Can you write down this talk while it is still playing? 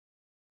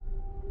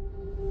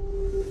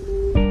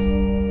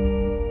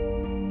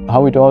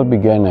How it all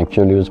began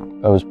actually was,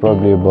 I was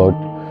probably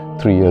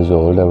about 3 years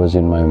old. I was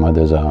in my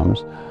mother's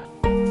arms.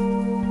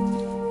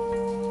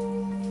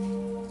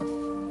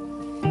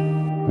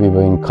 We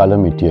were in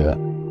Kalamitia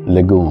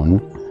Lagoon.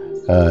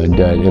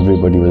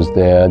 Everybody was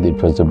there. It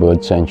was the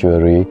bird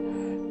sanctuary.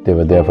 They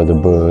were there for the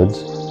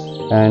birds.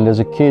 And as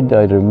a kid,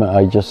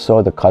 I just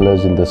saw the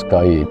colors in the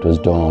sky. It was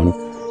dawn.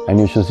 And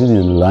you should see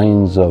these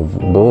lines of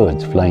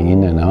birds flying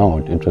in and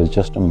out. It was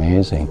just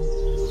amazing.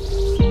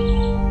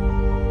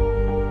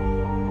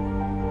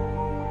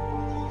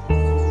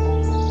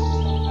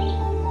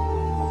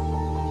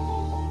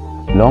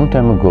 Long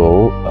time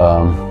ago,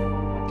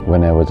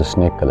 when I was a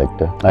snake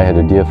collector, I had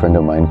a dear friend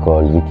of mine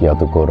called Vicky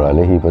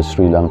Atukorale. He was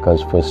Sri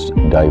Lanka's first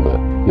diver.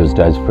 He was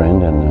Dad's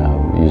friend,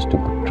 and we used to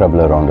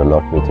travel around a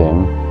lot with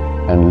him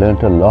and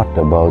learnt a lot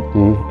about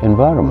the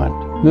environment.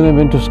 Then I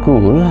went to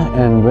school,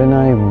 and when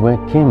I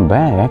came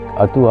back,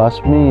 Atu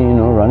asked me,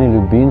 Ranil,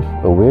 you've been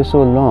away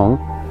so long,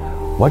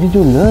 what did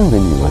you learn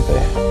when you were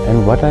there?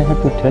 And what I had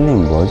to tell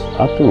him was,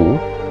 Atu,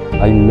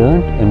 I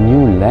learnt a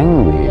new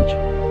language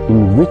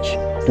in which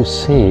to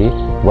say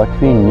what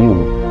we knew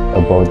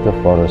about the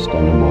forest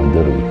and about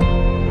the reef.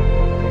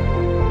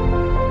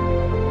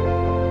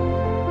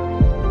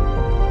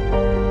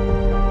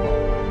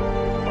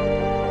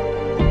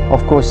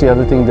 Of course, the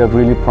other thing that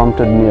really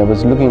prompted me, I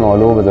was looking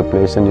all over the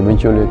place, and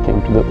eventually I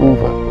came to the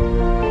Uva.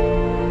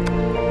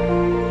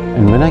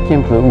 And when I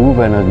came to the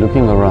Uva and I was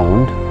looking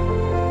around,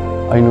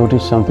 I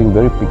noticed something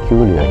very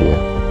peculiar here.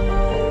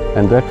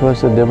 And that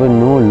was that there were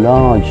no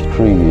large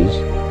trees,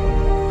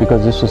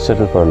 because this was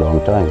settled for a long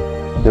time.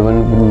 There were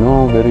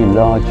no very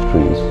large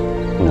trees,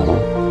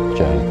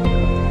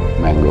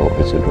 giant mango,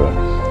 etc.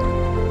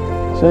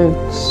 So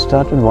I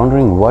started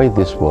wondering why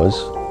this was,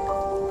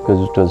 because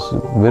it was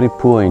very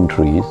poor in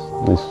trees,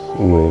 this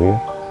area.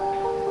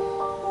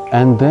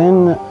 And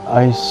then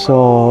I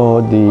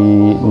saw the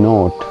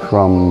note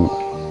from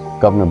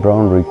Governor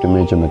Brownrigg to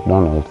Major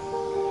MacDonald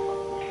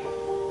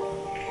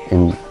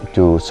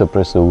to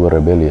suppress the Uva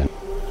Rebellion.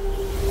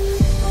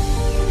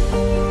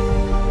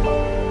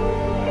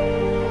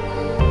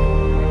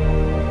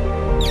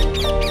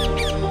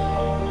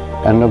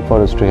 Analog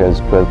forestry has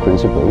 12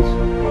 principles,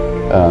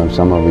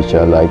 some of which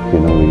are like,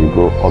 when you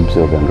go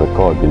observe and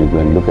record, when you go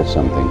and look at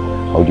something,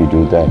 how do you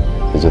do that?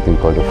 There's a thing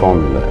called a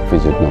formula, a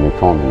physiognomic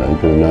formula. You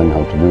can learn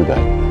how to do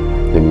that.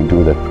 Then you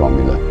do that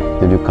formula.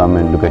 Then you come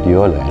and look at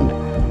your land,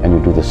 and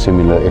you do the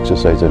similar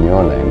exercise on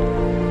your land.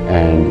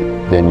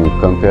 And then you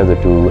compare the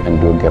two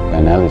and do a gap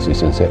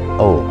analysis and say,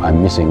 oh,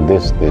 I'm missing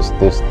this, this,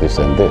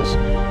 and this.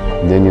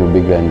 Then you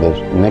begin the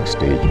next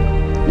stage.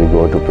 You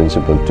go to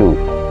principle 2,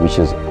 which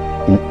is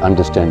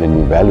understand and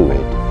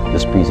evaluate the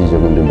species you're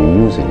going to be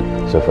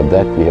using. So for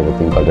that, we have a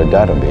thing called a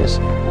database.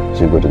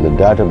 So you go to the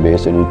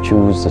database and you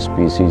choose the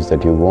species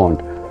that you want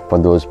for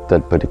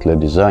that particular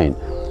design.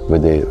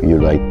 Whether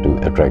you like to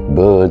attract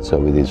birds, or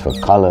whether it's for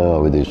color,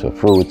 or whether it's for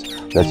fruits,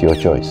 that's your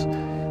choice.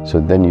 So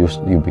then you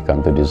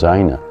become the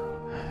designer.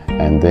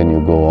 And then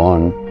you go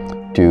on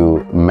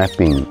to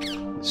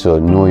mapping. So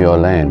know your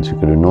land. So you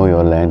got to know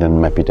your land and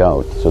map it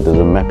out. So there's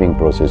a mapping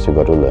process you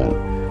got to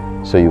learn.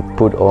 So you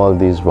put all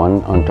these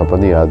one on top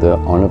of the other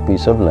on a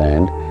piece of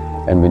land,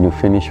 and when you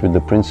finish with the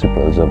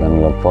principles of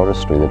analog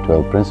forestry, the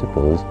 12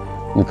 principles,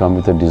 you come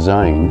with a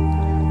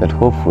design that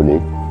hopefully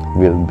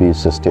will be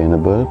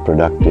sustainable,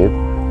 productive,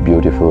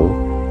 beautiful,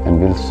 and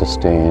will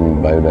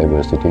sustain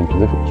biodiversity into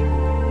the future.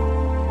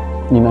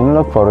 In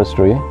analog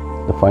forestry,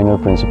 the final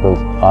principle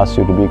asks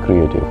you to be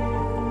creative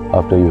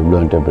after you've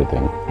learnt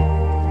everything.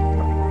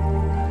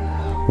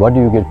 What do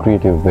you get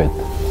creative with?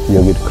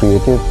 You get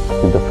creative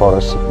with the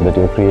forest that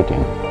you're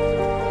creating.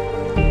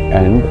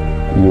 And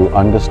you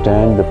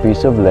understand the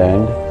piece of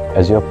land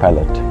as your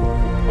palette.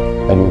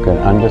 And you can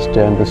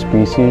understand the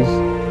species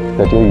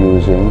that you're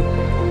using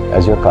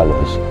as your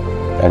colors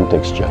and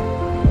texture.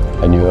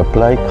 And you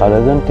apply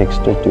colors and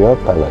texture to your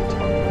palette.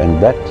 And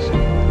that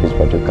is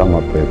what you come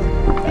up with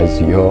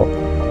as your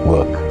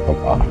work of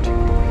art.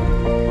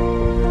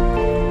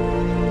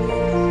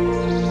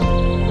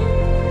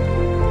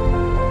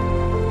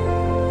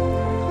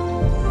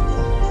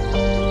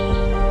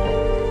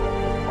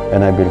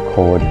 And I will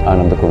quote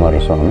Ananda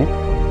Kumaraswamy,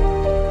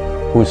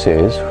 who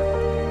says,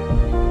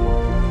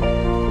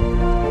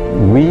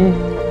 "We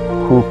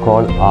who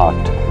call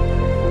art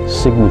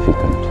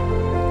significant,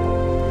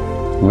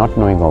 not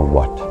knowing of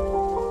what,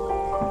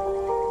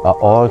 are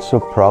also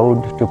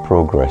proud to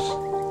progress,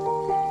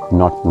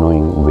 not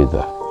knowing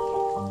whither."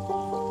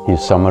 He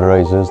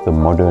summarizes the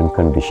modern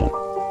condition.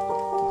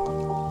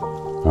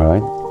 All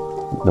right?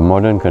 The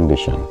modern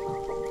condition.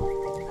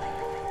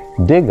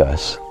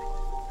 Degas,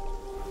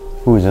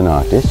 who is an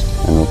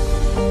artist and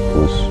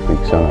who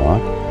speaks on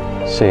art,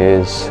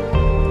 says,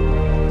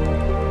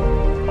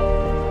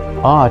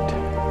 art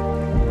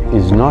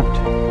is not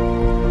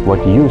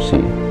what you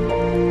see,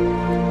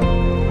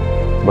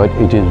 but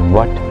it is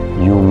what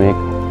you make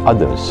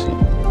others see.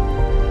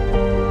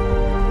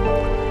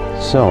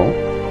 So,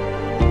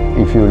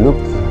 if you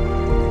look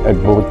at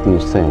both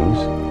these things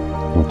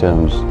in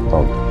terms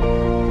of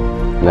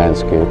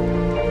landscape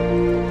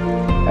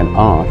and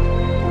art,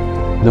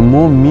 the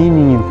more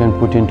meaning you can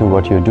put into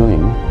what you're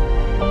doing,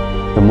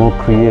 the more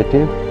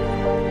creative,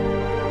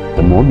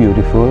 the more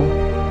beautiful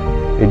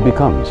it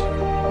becomes.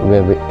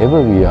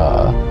 Wherever we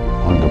are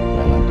on the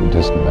planet, it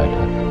doesn't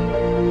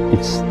matter.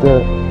 It's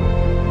the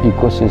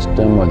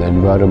ecosystem or the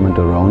environment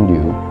around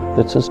you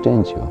that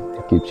sustains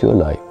you, keeps you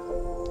alive,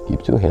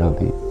 keeps you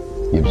healthy,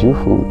 gives you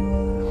food.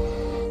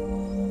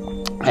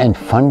 And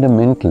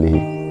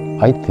fundamentally,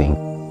 I think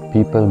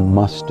people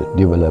must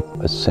develop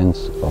a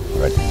sense of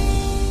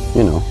gratitude.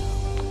 You know,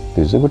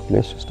 this is a good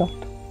place to start.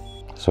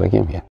 So I came here.